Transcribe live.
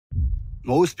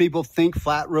Most people think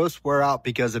flat roofs wear out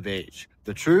because of age.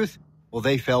 The truth? Well,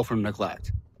 they fail from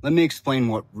neglect. Let me explain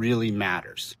what really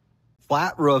matters.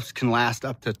 Flat roofs can last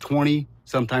up to 20,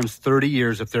 sometimes 30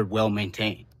 years if they're well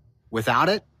maintained. Without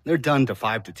it, they're done to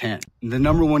 5 to 10. The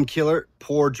number one killer,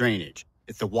 poor drainage.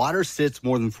 If the water sits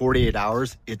more than 48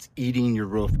 hours, it's eating your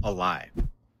roof alive.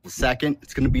 The second,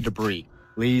 it's going to be debris.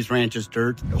 Leaves, branches,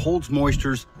 dirt. It holds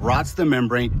moistures, rots the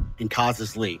membrane, and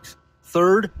causes leaks.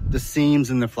 Third, the seams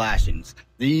and the flashings.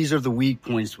 These are the weak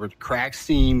points where the cracked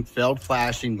seam, failed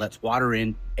flashing lets water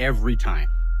in every time.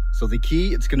 So the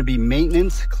key, it's going to be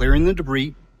maintenance, clearing the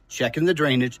debris, checking the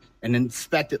drainage, and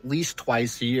inspect at least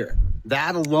twice a year.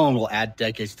 That alone will add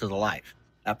decades to the life.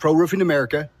 At Pro Roofing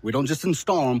America, we don't just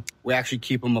install them, we actually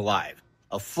keep them alive.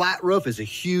 A flat roof is a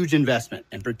huge investment,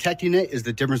 and protecting it is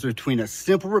the difference between a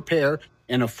simple repair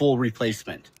and a full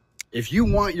replacement. If you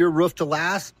want your roof to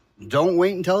last, don't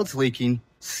wait until it's leaking.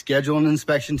 Schedule an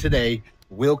inspection today.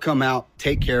 We'll come out,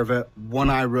 take care of it. One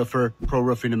Eye Roofer, Pro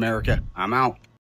Roofing America. I'm out.